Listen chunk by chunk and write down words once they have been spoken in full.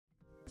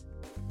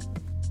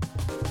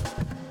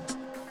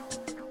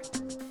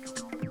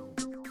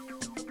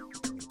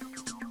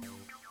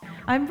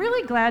I'm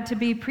really glad to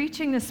be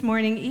preaching this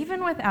morning,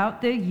 even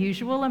without the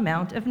usual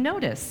amount of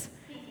notice.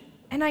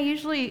 And I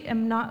usually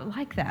am not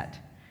like that.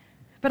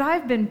 But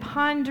I've been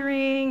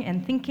pondering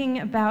and thinking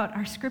about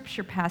our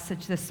scripture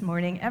passage this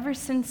morning ever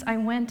since I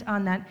went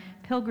on that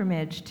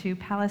pilgrimage to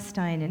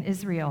Palestine and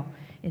Israel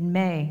in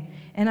May,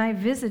 and I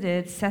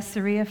visited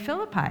Caesarea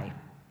Philippi.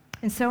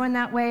 And so in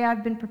that way,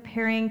 I've been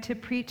preparing to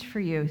preach for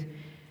you.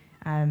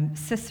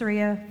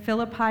 Caesarea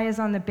Philippi is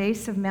on the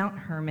base of Mount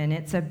Hermon.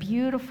 It's a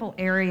beautiful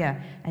area,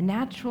 a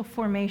natural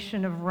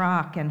formation of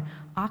rock and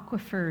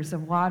aquifers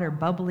of water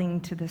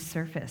bubbling to the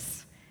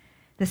surface.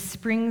 The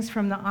springs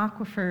from the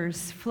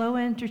aquifers flow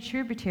into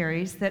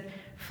tributaries that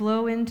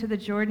flow into the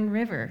Jordan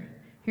River.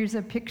 Here's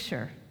a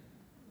picture.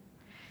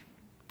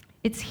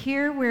 It's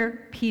here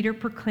where Peter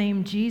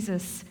proclaimed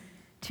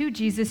to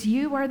Jesus,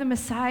 "You are the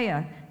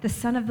Messiah, the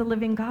Son of the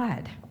living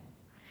God."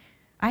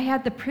 I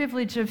had the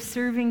privilege of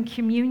serving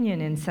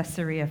communion in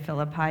Caesarea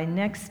Philippi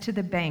next to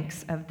the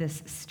banks of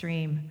this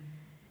stream.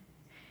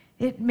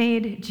 It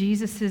made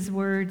Jesus'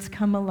 words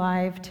come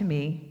alive to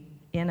me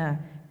in a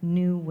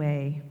new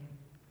way.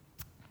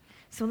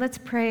 So let's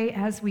pray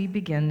as we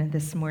begin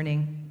this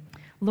morning.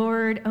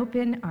 Lord,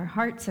 open our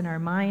hearts and our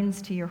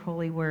minds to your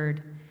holy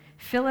word.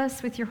 Fill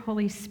us with your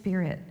Holy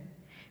Spirit.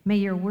 May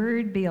your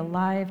word be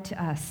alive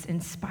to us,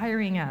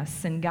 inspiring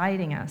us and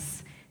guiding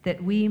us,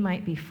 that we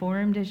might be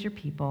formed as your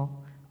people,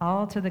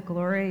 all to the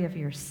glory of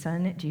your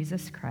Son,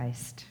 Jesus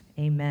Christ.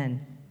 Amen.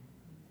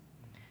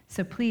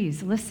 So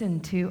please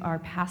listen to our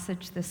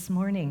passage this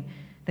morning,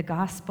 the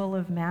Gospel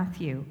of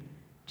Matthew,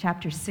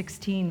 chapter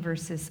 16,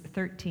 verses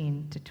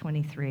 13 to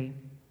 23.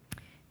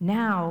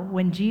 Now,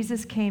 when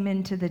Jesus came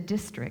into the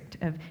district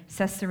of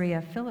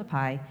Caesarea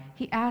Philippi,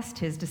 he asked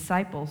his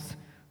disciples,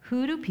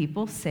 "Who do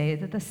people say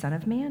that the Son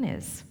of Man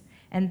is?"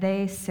 And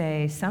they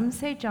say, "Some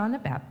say John the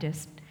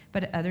Baptist,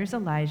 but others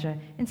Elijah,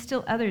 and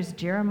still others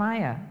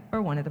Jeremiah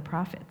or one of the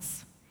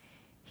prophets."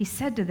 He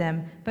said to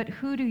them, "But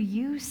who do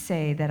you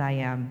say that I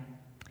am?"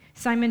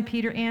 Simon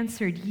Peter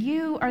answered,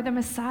 "You are the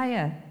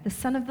Messiah, the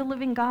Son of the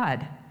living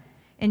God."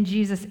 And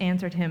Jesus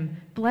answered him,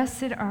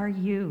 "Blessed are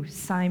you,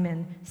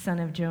 Simon, son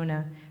of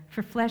Jonah,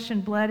 for flesh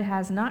and blood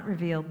has not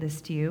revealed this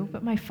to you,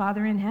 but my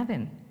Father in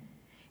heaven.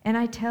 And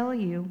I tell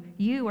you,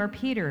 you are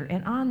Peter,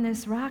 and on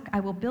this rock I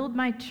will build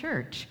my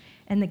church,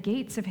 and the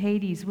gates of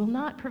Hades will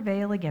not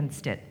prevail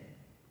against it.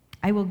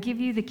 I will give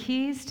you the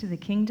keys to the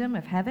kingdom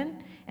of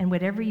heaven, and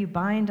whatever you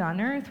bind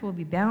on earth will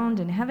be bound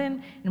in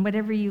heaven, and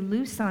whatever you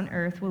loose on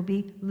earth will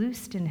be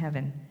loosed in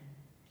heaven."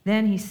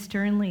 Then he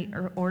sternly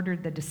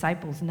ordered the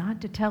disciples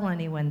not to tell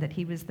anyone that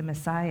he was the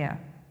Messiah.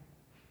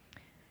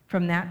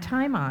 From that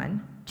time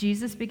on,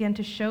 Jesus began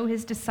to show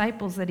his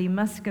disciples that he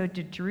must go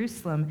to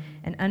Jerusalem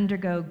and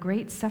undergo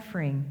great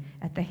suffering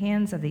at the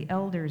hands of the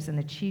elders and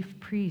the chief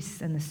priests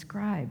and the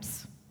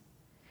scribes,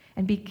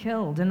 and be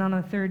killed, and on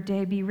the third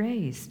day be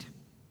raised.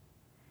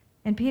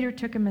 And Peter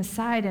took him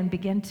aside and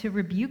began to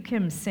rebuke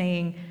him,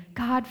 saying,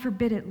 "God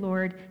forbid it,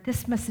 Lord,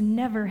 this must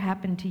never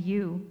happen to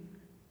you."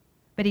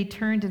 But he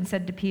turned and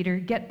said to Peter,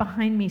 "Get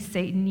behind me,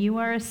 Satan. You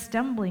are a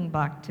stumbling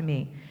block to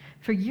me,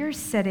 for you're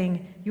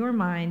setting your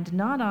mind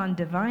not on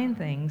divine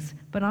things,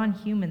 but on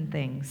human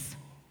things."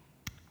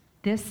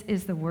 This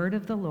is the word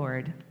of the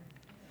Lord.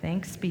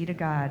 Thanks be to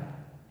God.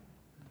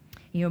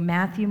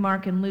 Matthew,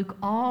 Mark, and Luke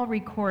all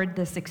record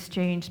this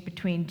exchange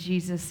between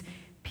Jesus,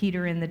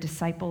 Peter, and the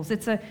disciples.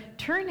 It's a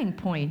turning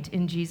point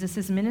in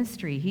Jesus'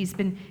 ministry. He's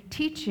been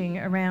teaching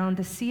around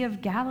the Sea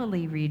of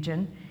Galilee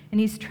region, and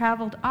he's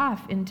traveled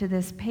off into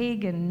this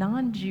pagan,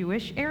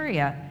 non-Jewish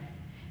area.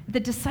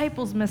 The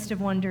disciples must have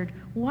wondered,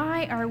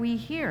 why are we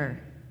here?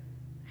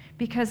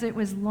 Because it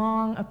was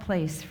long a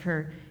place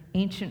for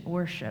ancient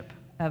worship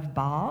of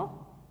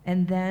Baal,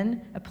 and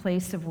then a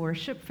place of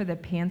worship for the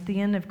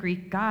pantheon of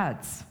Greek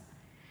gods.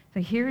 So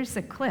here's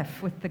a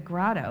cliff with the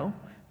grotto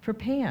for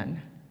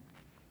Pan.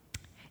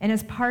 And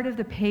as part of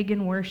the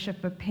pagan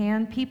worship of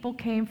Pan, people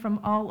came from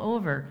all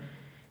over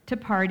to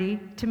party,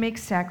 to make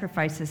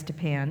sacrifices to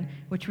Pan,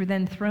 which were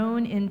then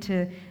thrown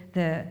into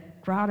the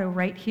grotto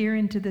right here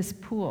into this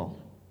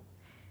pool.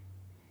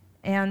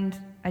 And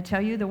I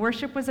tell you, the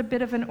worship was a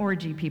bit of an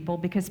orgy, people,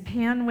 because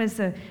Pan was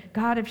a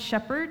god of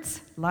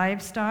shepherds,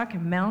 livestock,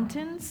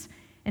 mountains,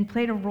 and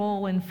played a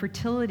role in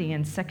fertility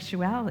and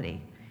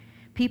sexuality.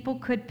 People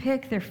could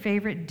pick their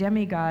favorite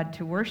demigod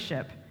to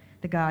worship,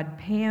 the god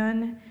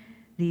Pan,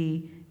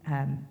 the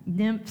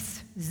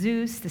nymphs,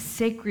 Zeus, the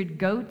sacred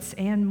goats,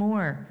 and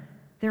more.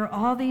 There are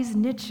all these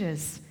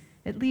niches,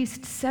 at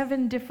least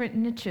 7 different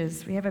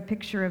niches. We have a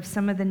picture of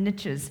some of the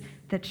niches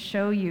that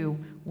show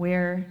you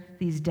where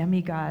these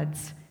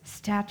demigods'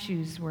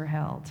 statues were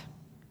held.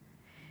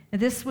 Now,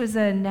 this was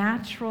a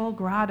natural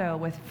grotto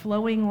with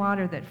flowing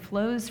water that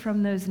flows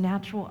from those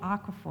natural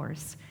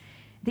aquifers.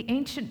 The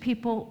ancient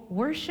people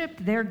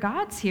worshipped their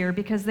gods here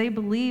because they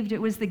believed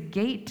it was the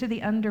gate to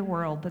the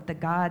underworld that the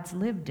gods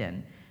lived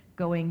in,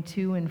 going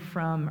to and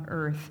from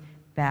earth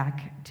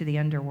back to the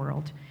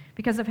underworld.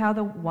 Because of how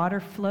the water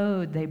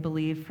flowed, they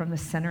believed, from the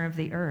center of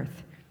the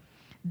earth.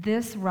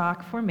 This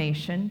rock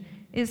formation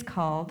is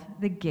called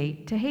the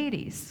Gate to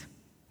Hades.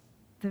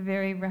 the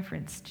very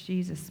reference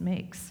Jesus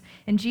makes.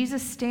 And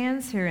Jesus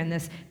stands here in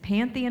this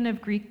pantheon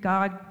of Greek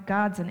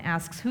gods and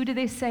asks, who do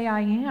they say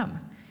I am?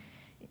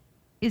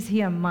 Is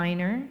he a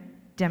minor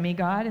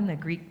demigod in the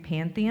Greek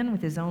pantheon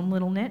with his own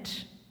little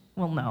niche?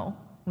 Well, no,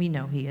 we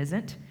know he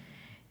isn't.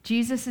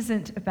 Jesus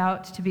isn't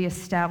about to be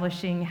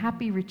establishing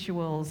happy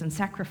rituals and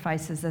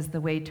sacrifices as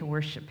the way to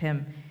worship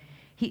him.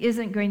 He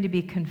isn't going to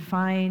be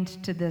confined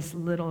to this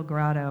little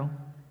grotto,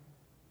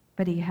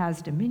 but he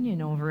has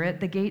dominion over it.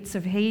 The gates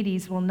of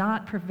Hades will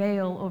not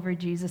prevail over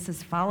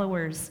Jesus'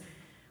 followers,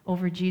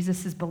 over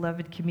Jesus'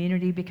 beloved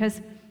community,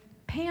 because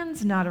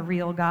Pan's not a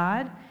real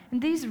God,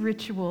 and these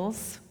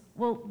rituals,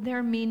 well,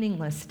 they're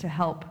meaningless to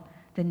help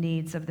the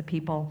needs of the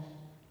people.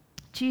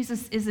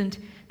 Jesus isn't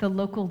the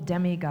local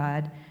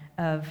demigod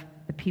of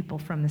the people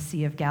from the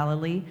Sea of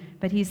Galilee,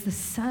 but he's the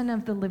Son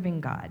of the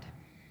living God,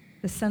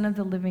 the Son of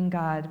the living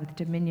God with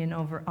dominion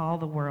over all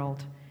the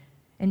world.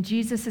 And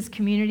Jesus'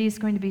 community is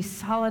going to be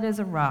solid as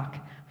a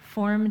rock,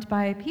 formed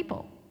by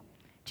people.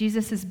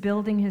 Jesus is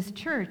building his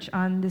church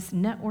on this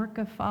network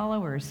of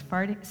followers,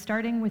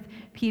 starting with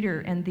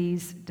Peter and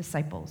these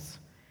disciples.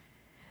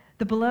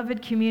 The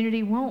beloved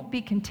community won't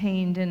be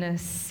contained in a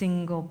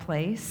single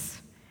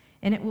place,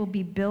 and it will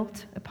be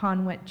built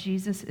upon what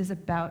Jesus is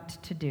about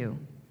to do.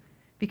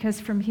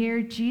 Because from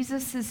here,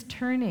 Jesus is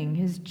turning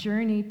his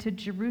journey to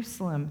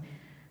Jerusalem,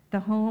 the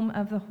home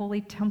of the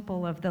holy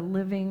temple of the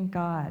living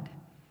God,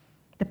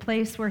 the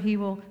place where he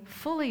will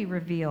fully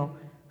reveal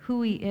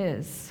who he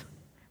is,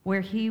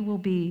 where he will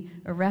be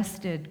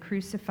arrested,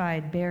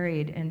 crucified,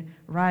 buried, and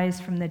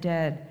rise from the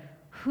dead.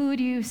 Who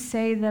do you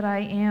say that I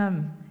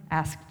am?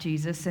 Asked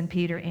Jesus, and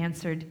Peter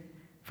answered,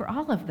 for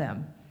all of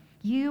them,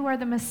 you are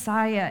the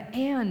Messiah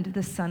and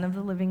the Son of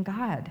the living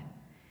God.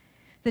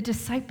 The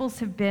disciples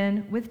have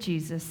been with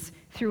Jesus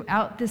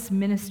throughout this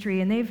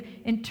ministry, and they've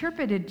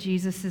interpreted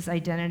Jesus'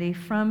 identity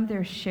from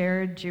their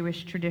shared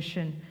Jewish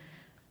tradition.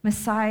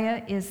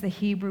 Messiah is the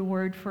Hebrew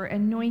word for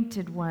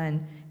anointed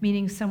one,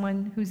 meaning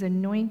someone who's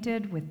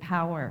anointed with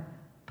power,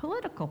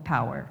 political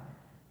power,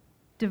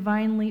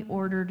 divinely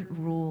ordered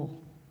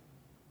rule.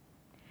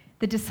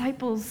 The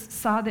disciples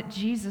saw that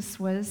Jesus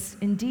was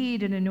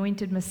indeed an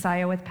anointed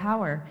Messiah with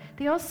power.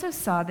 They also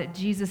saw that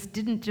Jesus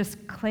didn't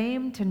just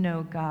claim to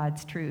know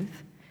God's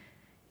truth.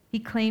 He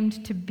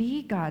claimed to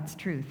be God's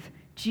truth.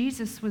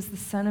 Jesus was the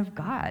Son of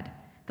God,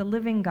 the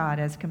living God,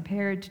 as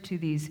compared to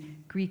these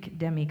Greek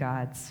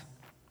demigods.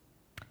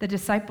 The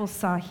disciples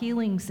saw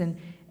healings and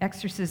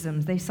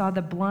exorcisms. They saw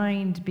the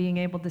blind being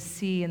able to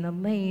see and the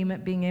lame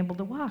being able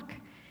to walk.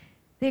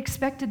 They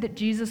expected that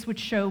Jesus would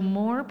show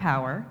more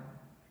power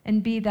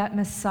and be that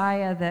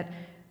Messiah that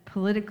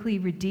politically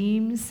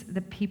redeems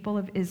the people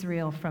of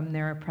Israel from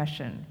their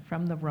oppression,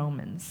 from the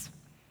Romans.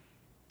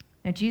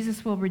 Now,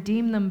 Jesus will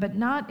redeem them, but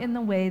not in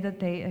the way that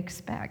they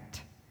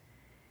expect.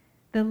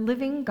 The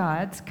living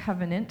God's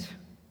covenant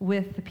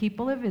with the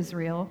people of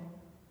Israel,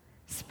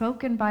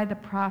 spoken by the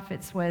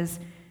prophets, was,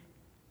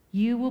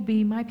 you will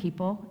be my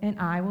people, and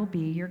I will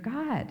be your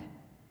God.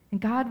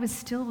 And God was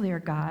still their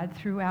God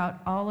throughout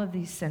all of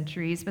these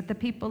centuries, but the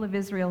people of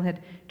Israel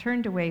had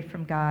turned away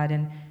from God,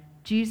 and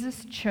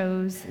Jesus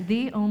chose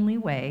the only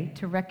way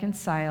to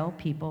reconcile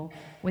people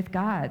with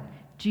God.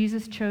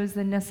 Jesus chose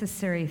the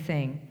necessary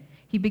thing.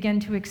 He began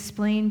to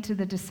explain to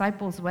the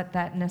disciples what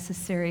that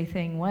necessary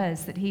thing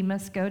was, that he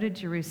must go to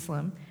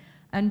Jerusalem,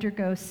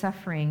 undergo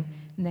suffering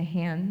in the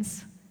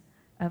hands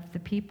of the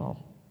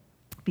people,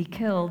 be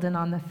killed, and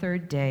on the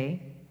third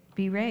day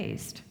be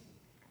raised.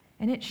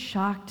 And it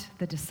shocked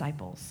the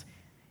disciples.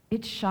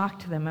 It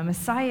shocked them. A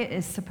Messiah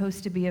is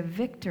supposed to be a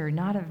victor,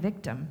 not a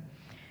victim.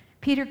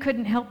 Peter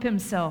couldn't help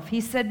himself. He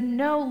said,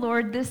 no,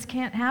 Lord, this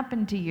can't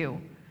happen to you.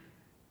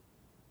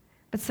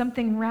 But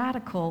something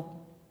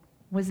radical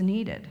was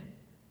needed.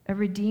 A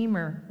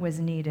redeemer was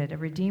needed. A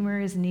redeemer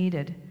is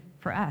needed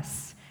for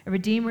us. A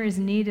redeemer is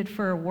needed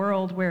for a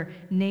world where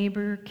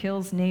neighbor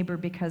kills neighbor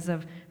because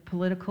of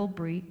political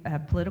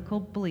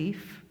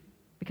belief,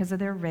 because of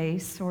their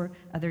race or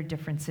other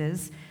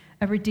differences.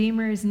 A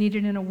redeemer is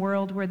needed in a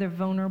world where the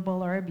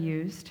vulnerable are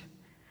abused.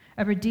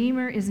 A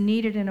redeemer is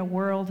needed in a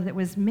world that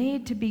was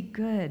made to be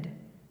good,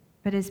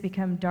 but has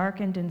become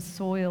darkened and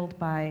soiled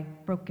by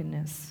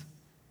brokenness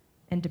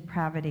and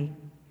depravity.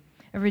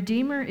 A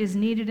redeemer is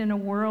needed in a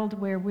world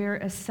where we're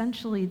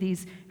essentially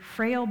these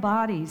frail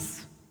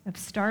bodies of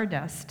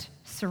stardust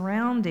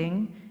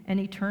surrounding an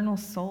eternal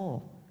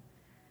soul,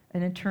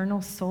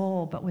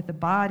 but with a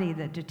body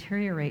that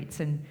deteriorates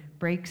and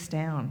breaks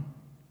down.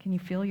 Can you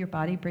feel your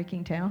body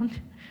breaking down?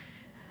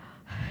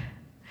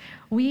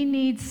 We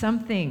need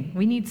something.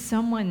 We need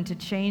someone to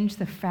change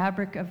the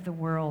fabric of the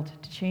world,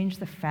 to change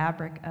the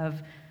fabric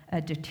of a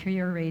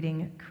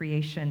deteriorating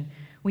creation.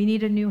 We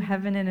need a new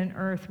heaven and an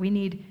earth. We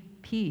need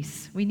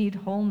peace. We need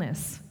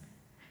wholeness.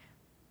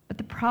 But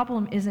the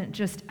problem isn't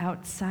just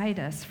outside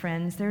us,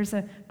 friends. There's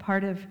a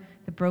part of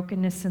the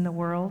brokenness in the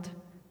world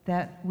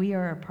that we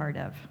are a part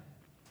of.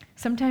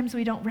 Sometimes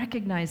we don't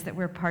recognize that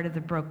we're part of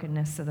the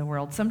brokenness of the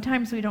world.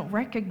 Sometimes we don't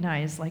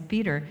recognize, like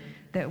Peter,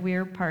 that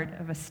we're part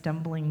of a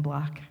stumbling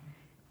block.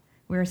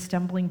 We're a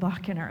stumbling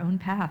block in our own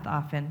path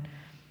often.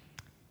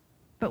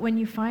 But when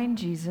you find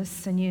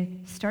Jesus and you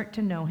start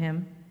to know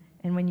him,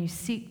 and when you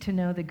seek to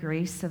know the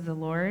grace of the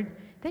Lord,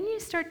 then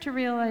you start to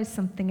realize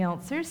something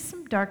else. There's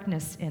some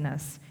darkness in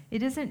us.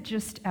 It isn't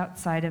just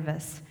outside of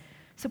us.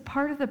 So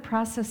part of the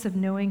process of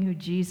knowing who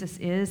Jesus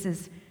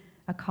is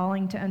a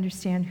calling to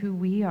understand who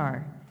we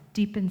are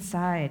deep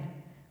inside.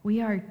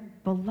 We are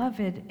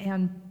beloved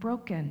and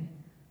broken.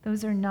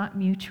 Those are not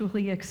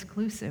mutually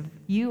exclusive.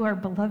 You are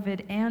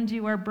beloved and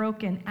you are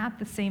broken at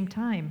the same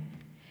time.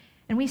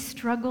 And we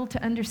struggle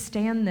to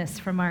understand this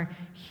from our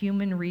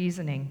human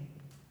reasoning.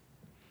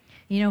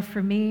 You know,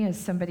 for me, as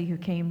somebody who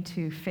came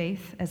to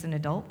faith as an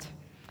adult,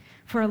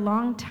 for a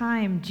long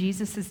time,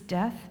 Jesus'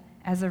 death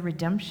as a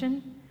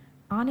redemption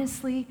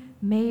honestly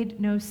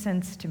made no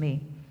sense to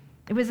me.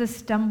 It was a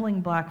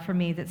stumbling block for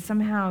me that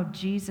somehow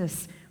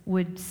Jesus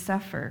would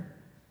suffer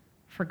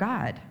for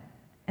God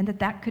and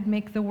that could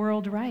make the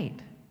world right.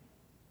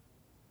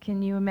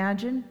 Can you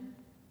imagine?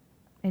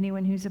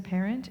 Anyone who's a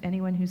parent,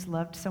 anyone who's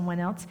loved someone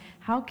else,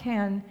 how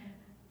can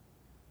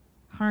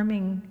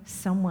harming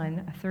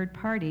someone, a third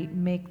party,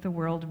 make the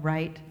world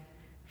right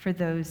for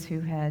those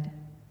who had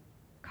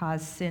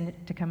caused sin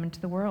to come into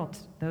the world,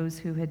 those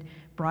who had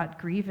brought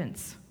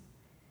grievance?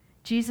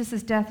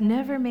 Jesus' death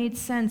never made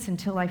sense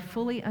until I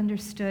fully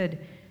understood,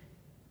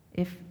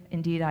 if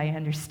indeed I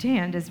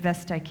understand as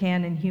best I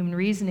can in human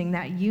reasoning,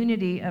 that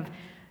unity of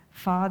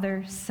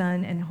Father,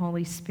 Son, and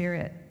Holy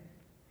Spirit.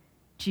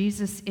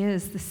 Jesus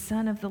is the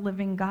Son of the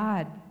living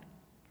God.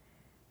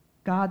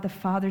 God, the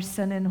Father,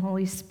 Son, and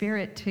Holy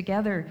Spirit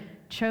together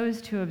chose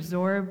to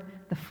absorb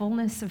the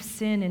fullness of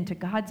sin into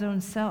God's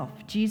own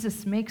self.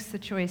 Jesus makes the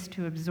choice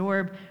to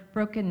absorb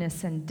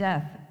brokenness and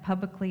death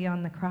publicly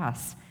on the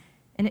cross.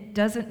 And it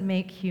doesn't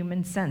make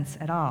human sense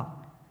at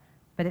all,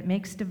 but it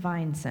makes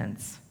divine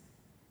sense.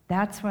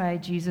 That's why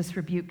Jesus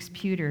rebukes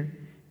Peter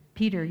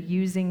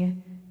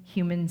using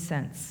human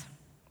sense.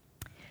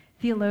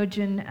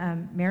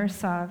 Theologian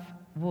Miroslav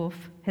Volf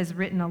has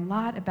written a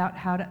lot about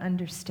how to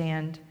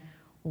understand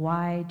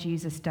why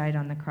Jesus died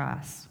on the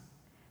cross,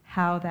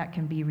 how that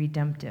can be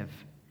redemptive.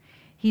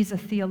 He's a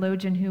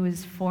theologian who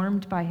is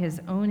formed by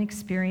his own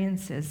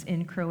experiences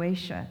in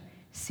Croatia,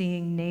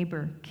 seeing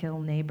neighbor kill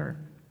neighbor.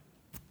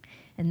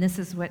 And this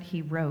is what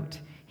he wrote.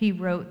 He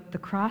wrote, "The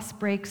cross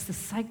breaks the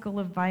cycle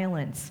of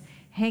violence.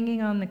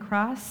 Hanging on the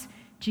cross,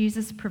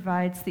 Jesus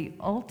provides the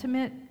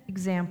ultimate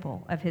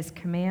example of his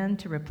command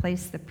to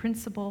replace the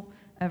principle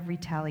of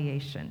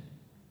retaliation."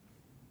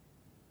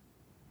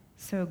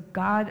 So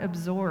God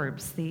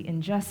absorbs the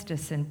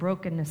injustice and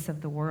brokenness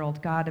of the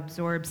world. God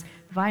absorbs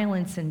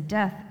violence and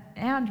death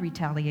and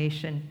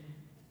retaliation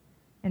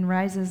and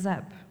rises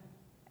up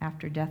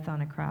after death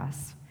on a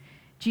cross.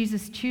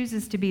 Jesus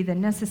chooses to be the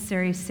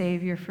necessary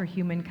Savior for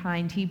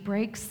humankind. He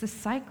breaks the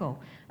cycle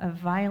of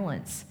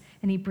violence,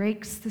 and he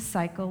breaks the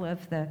cycle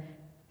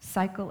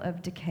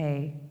of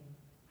decay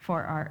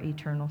for our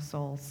eternal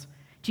souls.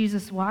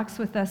 Jesus walks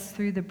with us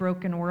through the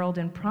broken world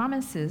and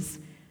promises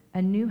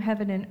a new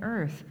heaven and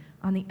earth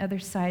on the other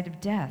side of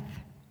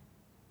death.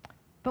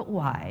 But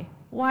why?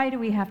 Why do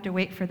we have to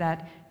wait for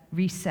that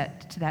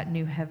reset to that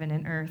new heaven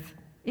and earth?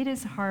 It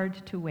is hard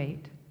to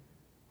wait.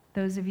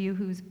 Those of you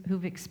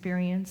who've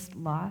experienced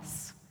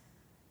loss,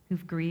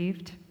 who've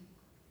grieved,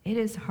 it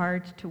is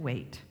hard to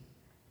wait.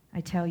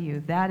 I tell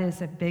you, that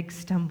is a big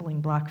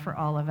stumbling block for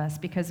all of us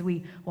because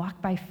we walk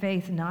by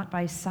faith, not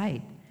by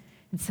sight.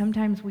 And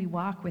sometimes we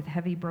walk with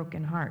heavy,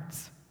 broken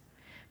hearts.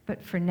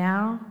 But for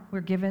now,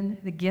 we're given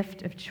the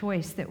gift of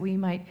choice that we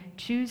might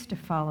choose to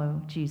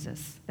follow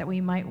Jesus, that we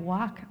might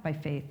walk by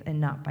faith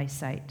and not by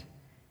sight.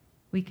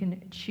 We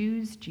can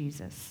choose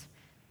Jesus.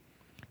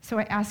 So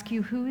I ask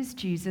you, who is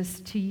Jesus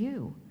to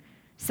you?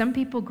 Some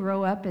people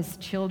grow up as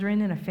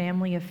children in a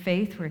family of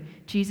faith where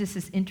Jesus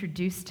is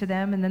introduced to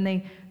them, and then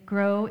they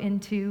grow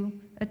into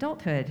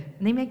adulthood,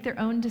 and they make their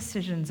own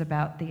decisions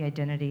about the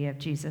identity of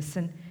Jesus.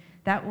 And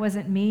that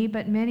wasn't me,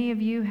 but many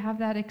of you have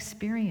that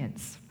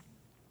experience.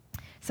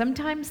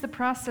 Sometimes the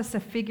process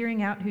of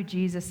figuring out who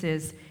Jesus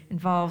is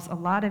involves a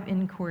lot of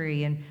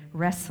inquiry and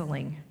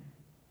wrestling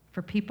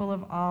for people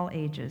of all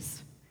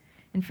ages.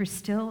 And for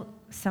still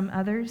some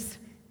others,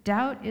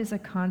 doubt is a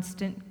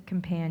constant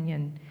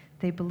companion.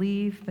 They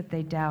believe, but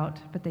they doubt,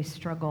 but they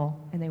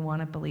struggle, and they want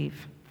to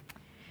believe.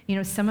 You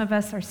know, some of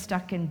us are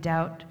stuck in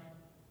doubt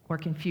or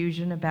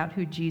confusion about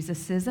who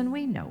Jesus is, and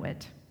we know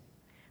it.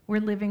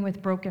 We're living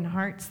with broken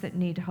hearts that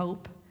need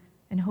hope,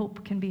 and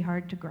hope can be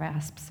hard to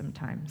grasp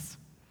sometimes.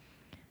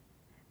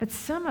 But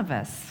some of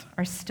us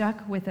are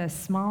stuck with a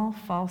small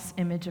false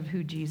image of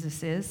who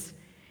Jesus is,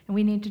 and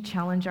we need to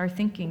challenge our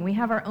thinking. We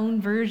have our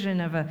own version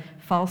of a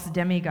false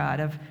demigod,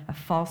 of a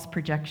false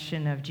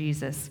projection of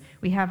Jesus.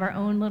 We have our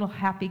own little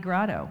happy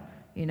grotto,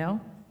 you know?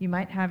 You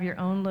might have your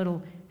own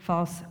little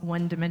false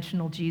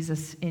one-dimensional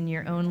Jesus in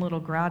your own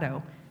little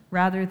grotto,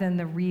 rather than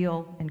the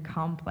real and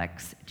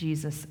complex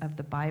Jesus of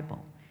the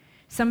Bible.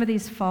 Some of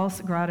these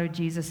false grotto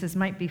Jesuses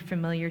might be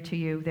familiar to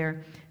you.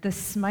 They're the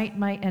smite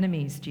my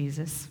enemies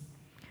Jesus,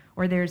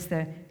 Or there's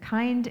the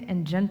kind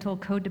and gentle,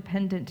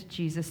 codependent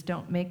Jesus.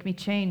 Don't make me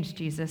change,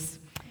 Jesus.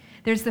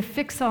 There's the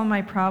fix all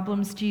my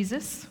problems,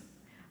 Jesus.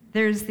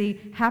 There's the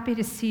happy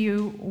to see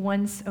you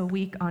once a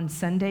week on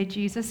Sunday,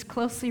 Jesus,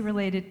 closely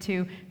related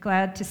to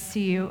glad to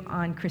see you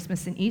on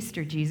Christmas and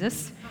Easter,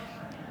 Jesus.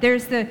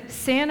 There's the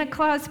Santa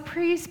Claus,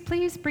 please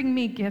bring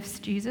me gifts,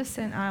 Jesus,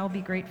 and I'll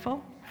be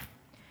grateful.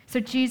 So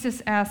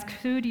Jesus asks,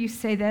 who do you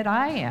say that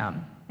I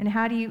am? And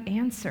how do you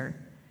answer?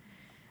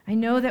 I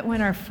know that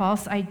when our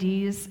false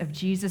ideas of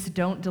Jesus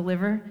don't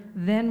deliver,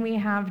 then we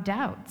have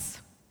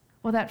doubts.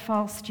 Well, that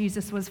false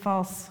Jesus was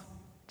false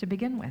to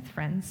begin with,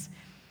 friends.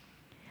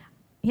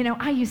 You know,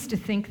 I used to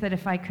think that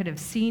if I could have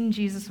seen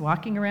Jesus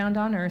walking around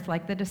on earth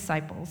like the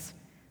disciples,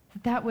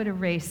 that would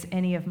erase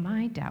any of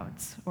my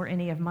doubts or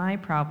any of my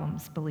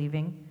problems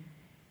believing.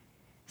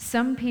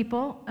 Some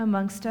people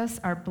amongst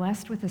us are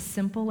blessed with a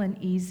simple and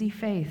easy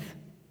faith,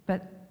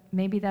 but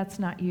maybe that's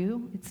not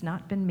you. It's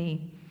not been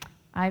me.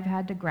 I've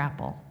had to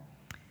grapple.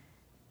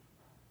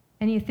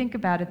 And you think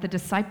about it, the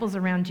disciples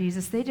around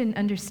Jesus, they didn't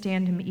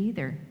understand him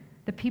either.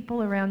 The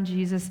people around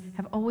Jesus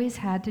have always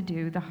had to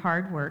do the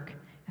hard work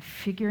of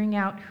figuring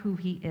out who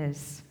he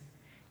is.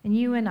 And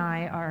you and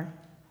I are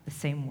the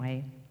same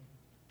way.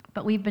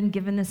 But we've been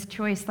given this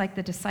choice like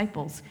the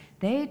disciples.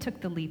 They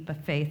took the leap of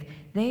faith.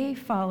 They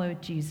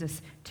followed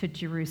Jesus to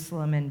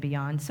Jerusalem and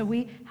beyond. So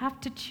we have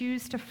to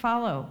choose to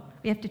follow.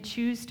 We have to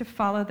choose to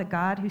follow the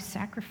God who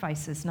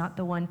sacrifices, not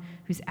the one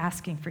who's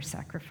asking for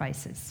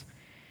sacrifices.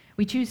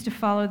 We choose to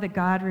follow the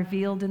God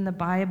revealed in the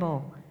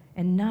Bible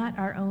and not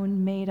our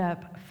own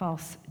made-up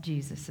false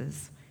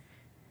Jesuses.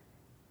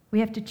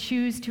 We have to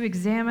choose to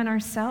examine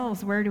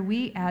ourselves. Where do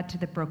we add to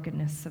the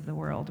brokenness of the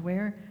world?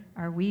 Where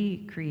are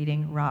we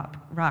creating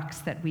rocks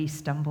that we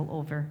stumble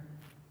over?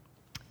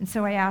 And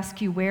so I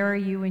ask you, where are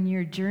you in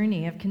your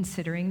journey of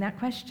considering that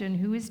question?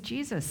 Who is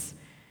Jesus?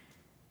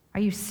 Are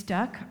you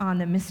stuck on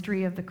the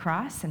mystery of the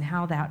cross and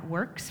how that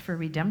works for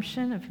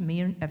redemption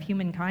of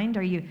humankind?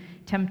 Are you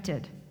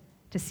tempted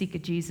to seek a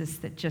Jesus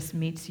that just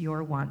meets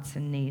your wants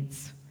and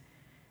needs?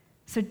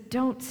 So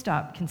don't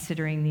stop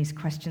considering these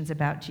questions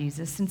about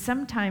Jesus. And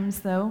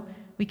sometimes, though,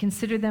 we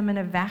consider them in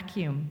a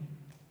vacuum.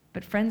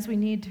 But friends, we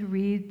need to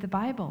read the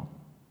Bible.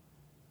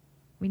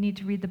 We need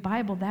to read the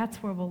Bible. That's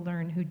where we'll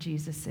learn who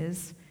Jesus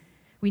is.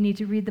 We need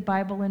to read the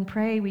Bible and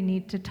pray. We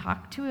need to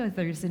talk to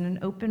others in an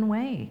open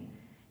way,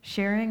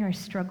 sharing our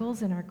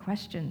struggles and our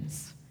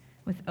questions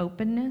with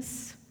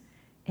openness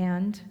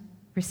and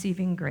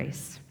receiving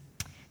grace.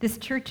 This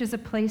church is a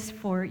place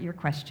for your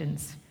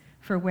questions,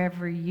 for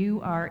wherever you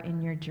are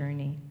in your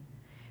journey.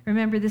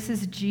 Remember, this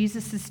is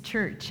Jesus'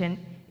 church, and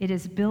it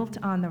is built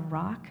on the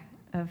rock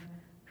of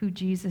who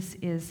Jesus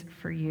is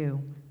for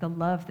you, the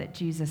love that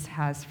Jesus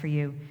has for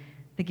you.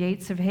 The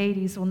gates of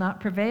Hades will not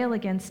prevail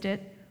against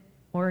it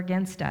or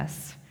against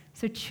us.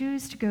 So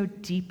choose to go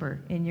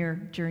deeper in your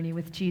journey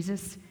with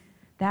Jesus.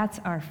 That's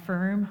our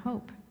firm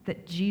hope,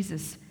 that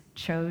Jesus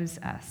chose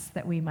us,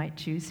 that we might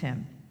choose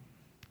him.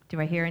 Do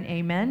I hear an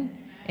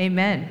amen?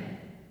 Amen.